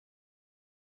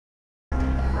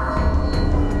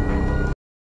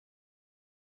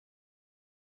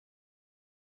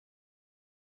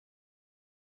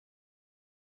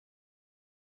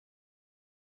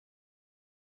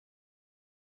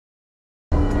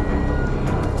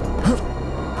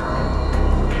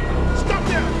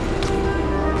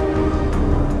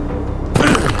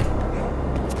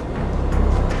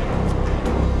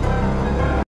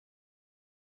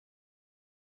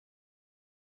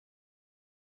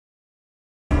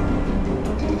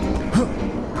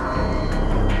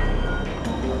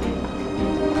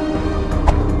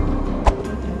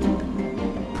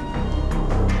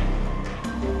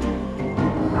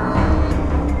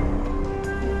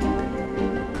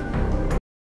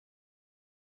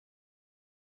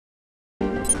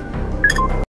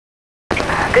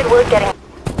Good work getting...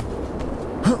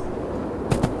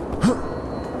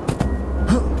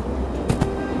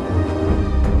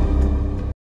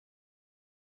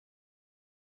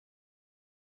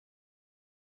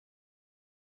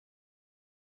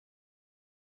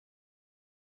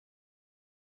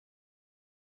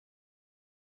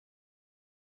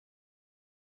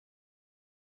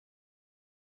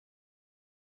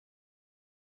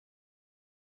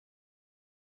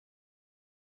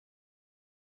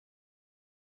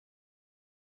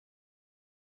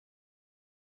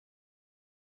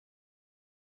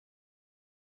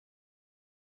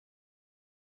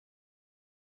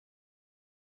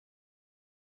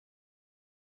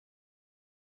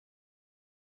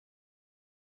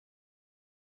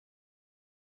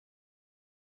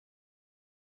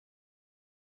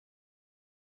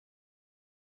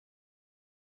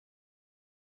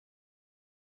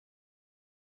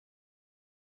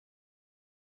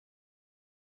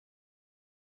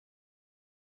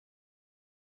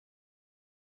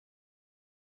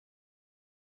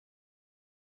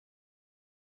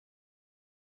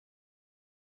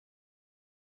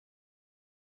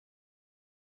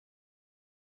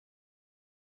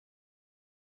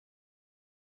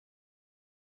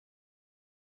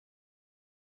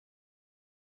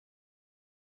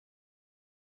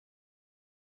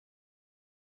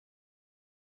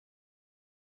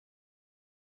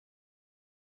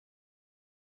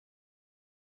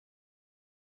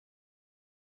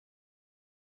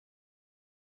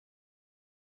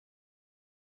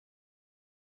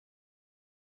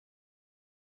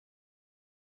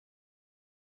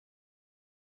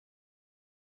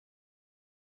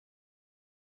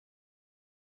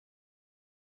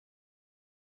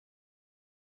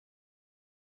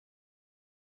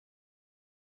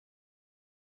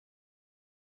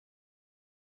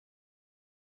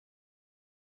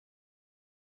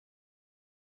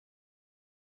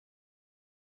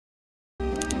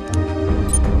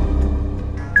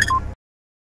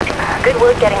 Good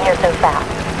work getting here so fast.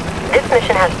 This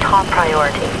mission has top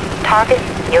priority. Target,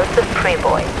 Yosef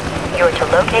Preboy. You are to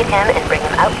locate him and bring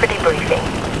him out for debriefing.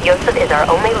 Yosef is our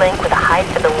only link with a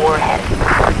heist of the warhead.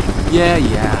 Yeah.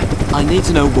 I need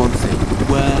to know one thing.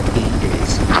 Where he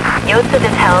is. Yosef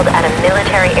is held at a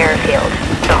military airfield.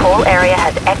 The whole area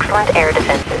has excellent air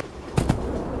defenses.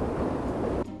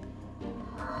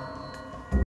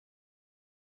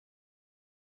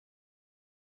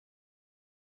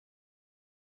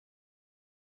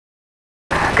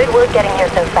 Good work getting here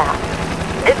so fast.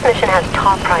 This mission has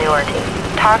top priority.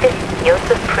 Target,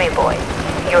 Yosef Preboy.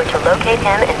 You are to locate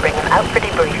him and bring him out for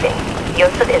debriefing.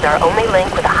 Yosef is our only link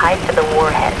with a heist of the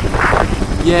warhead.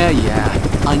 Yeah.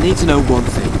 I need to know one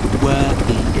thing. Where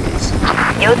he is.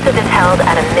 Yosef is held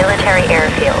at a military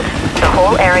airfield. The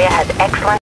whole area has excellent